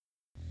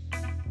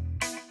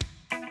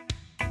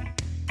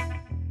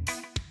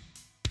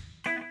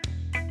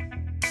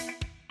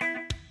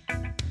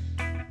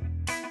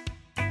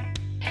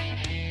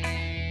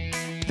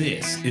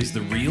This is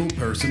the Real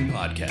Person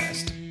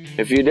Podcast.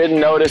 If you didn't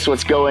notice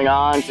what's going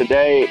on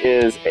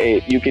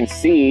today you can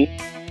see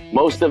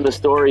most of the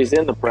stories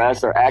in the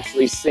press are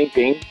actually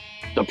sinking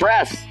the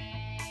press.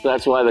 So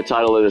that's why the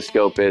title of the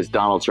scope is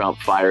Donald Trump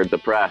Fired the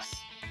Press.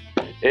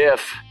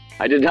 If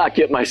I did not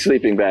get my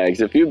sleeping bags,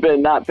 if you've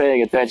been not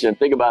paying attention,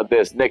 think about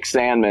this. Nick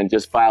Sandmann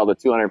just filed a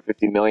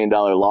 $250 million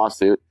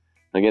lawsuit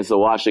against the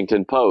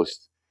Washington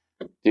Post.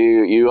 Do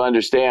you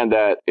understand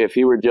that if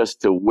he were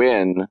just to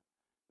win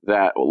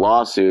that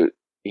lawsuit,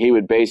 he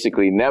would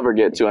basically never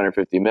get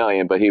 $250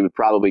 million, but he would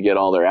probably get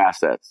all their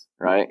assets,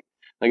 right?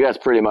 Like that's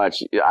pretty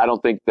much, I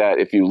don't think that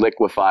if you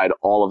liquefied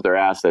all of their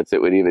assets, it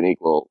would even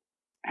equal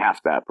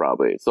half that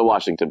probably. It's the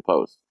Washington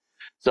Post.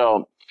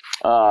 So,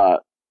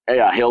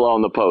 yeah, he'll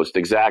own the Post.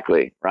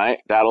 Exactly. Right.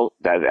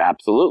 That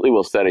absolutely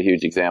will set a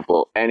huge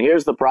example. And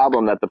here's the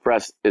problem that the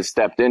press is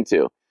stepped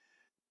into.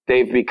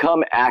 They've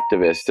become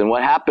activists. And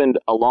what happened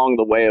along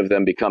the way of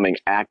them becoming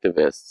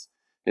activists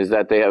is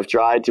that they have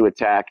tried to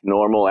attack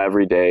normal,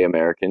 everyday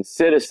American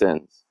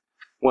citizens.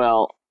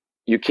 Well,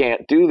 you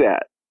can't do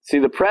that. See,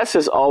 the press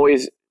has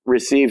always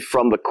received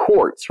from the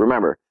courts,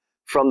 remember,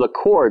 from the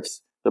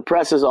courts, the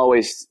press has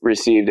always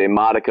received a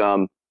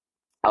modicum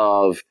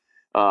of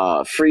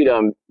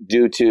freedom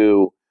due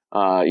to,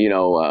 what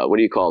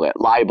do you call that?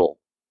 Libel,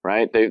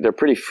 right? They're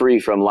pretty free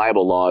from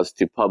libel laws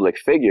to public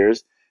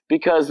figures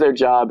because their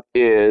job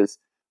is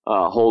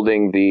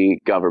holding the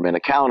government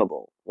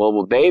accountable.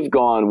 Well, they've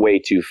gone way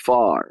too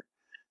far.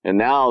 And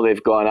now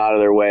they've gone out of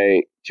their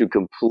way to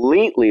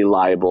completely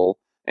libel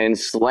and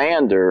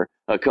slander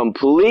a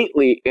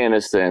completely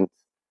innocent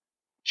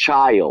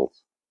child.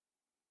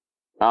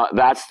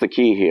 That's the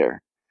key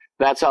here.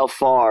 That's how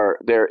far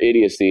their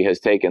idiocy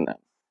has taken them.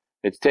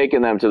 It's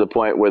taken them to the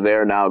point where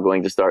they're now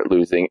going to start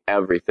losing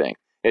everything.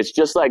 It's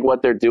just like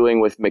what they're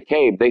doing with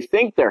McCabe. They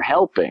think they're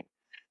helping.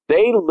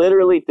 They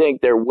literally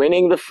think they're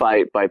winning the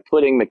fight by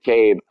putting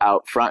McCabe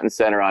out front and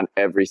center on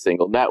every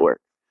single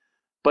network.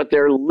 But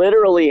they're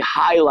literally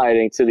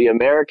highlighting to the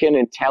American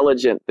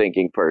intelligent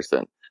thinking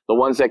person, the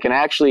ones that can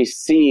actually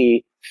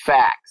see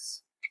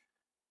facts,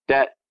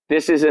 that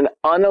this is an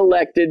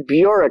unelected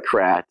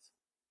bureaucrat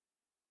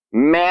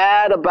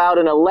mad about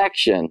an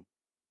election,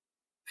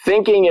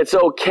 thinking it's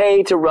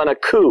okay to run a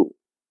coup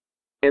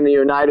in the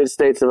United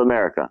States of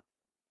America.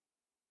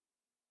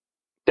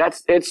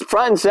 It's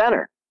front and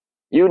center.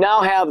 You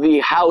now have the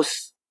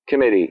House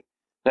Committee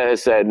that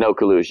has said no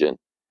collusion.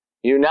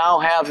 You now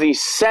have the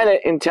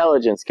Senate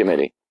Intelligence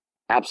Committee.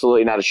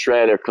 Absolutely not a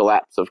shred or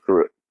collapse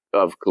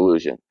of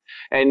collusion.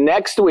 And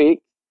next week,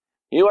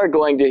 you are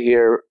going to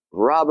hear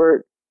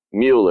Robert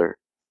Mueller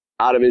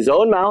out of his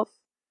own mouth,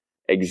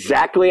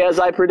 exactly as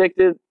I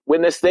predicted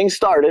when this thing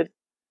started.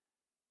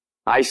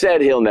 I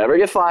said he'll never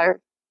get fired.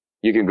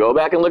 You can go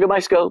back and look at my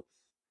scope.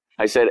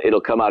 I said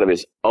it'll come out of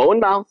his own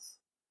mouth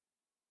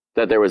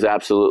that there was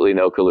absolutely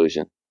no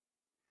collusion.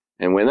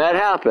 And when that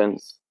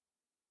happens,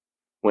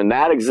 when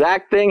that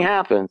exact thing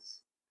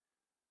happens,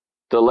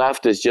 the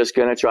left is just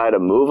going to try to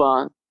move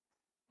on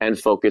and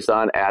focus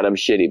on Adam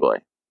Shitty Boy.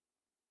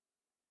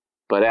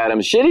 But Adam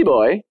Shitty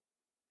Boy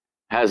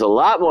has a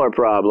lot more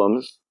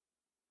problems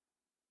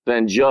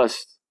than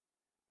just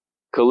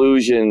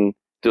collusion,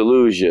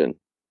 delusion.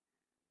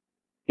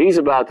 He's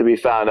about to be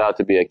found out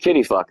to be a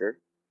kitty fucker,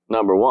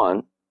 number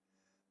one.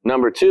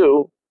 Number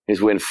two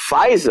is when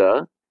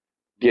FISA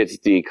gets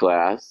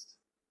declassed.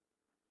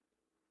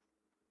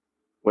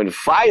 When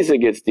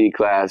FISA gets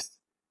declassed,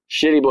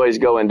 Shitty Boy's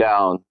going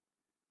down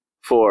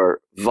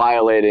for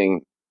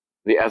violating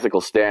the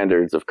ethical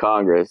standards of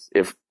Congress,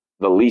 if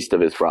the least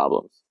of his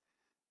problems.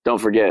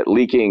 Don't forget,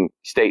 leaking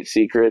state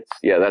secrets,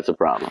 yeah, that's a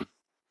problem.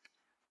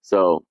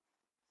 So,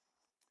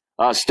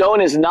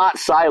 Stone is not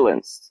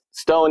silenced.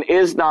 Stone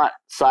is not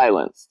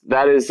silenced.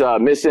 That is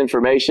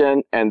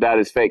misinformation, and that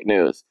is fake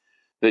news.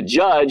 The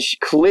judge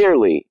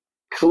clearly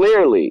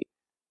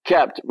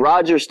kept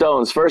Roger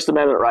Stone's First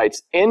Amendment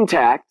rights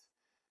intact,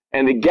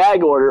 and the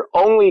gag order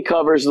only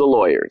covers the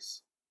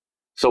lawyers.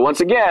 So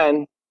once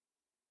again,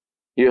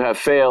 you have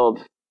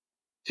failed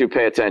to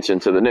pay attention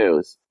to the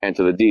news and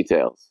to the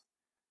details.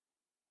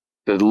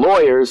 The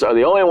lawyers are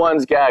the only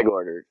ones gag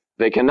ordered.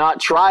 They cannot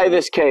try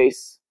this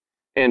case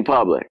in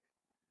public.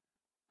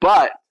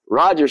 But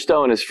Roger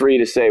Stone is free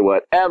to say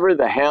whatever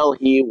the hell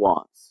he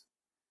wants.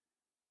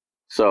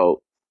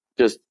 So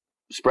just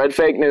spread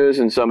fake news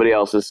in somebody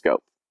else's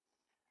scope.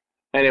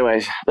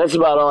 Anyways, that's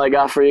about all I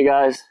got for you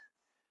guys.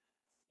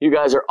 You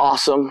guys are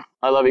awesome.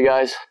 I love you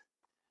guys.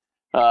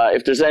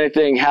 If there's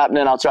anything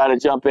happening, I'll try to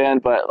jump in.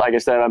 But like I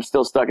said, I'm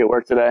still stuck at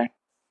work today.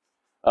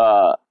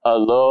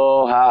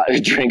 Aloha,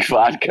 drink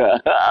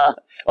vodka.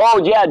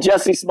 Oh, yeah,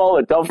 Jussie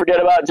Smollett. Don't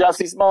forget about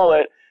Jussie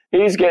Smollett.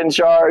 He's getting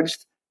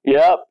charged.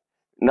 Yep.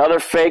 Another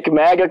fake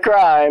MAGA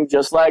crime,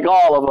 just like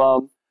all of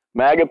them.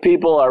 MAGA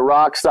people are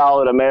rock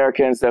solid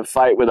Americans that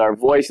fight with our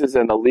voices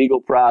and the legal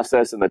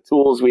process and the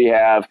tools we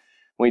have.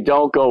 We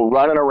don't go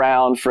running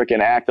around freaking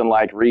acting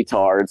like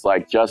retards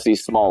like Jussie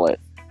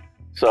Smollett.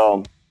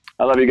 So,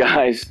 I love you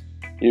guys.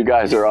 You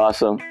guys are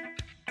awesome.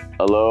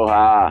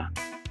 Aloha.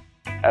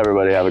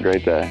 Everybody have a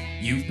great day.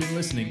 You've been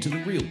listening to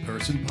the Real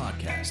Person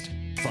Podcast.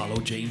 Follow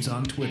James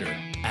on Twitter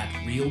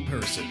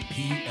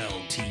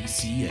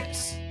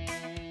 @RealPersonPLTCS.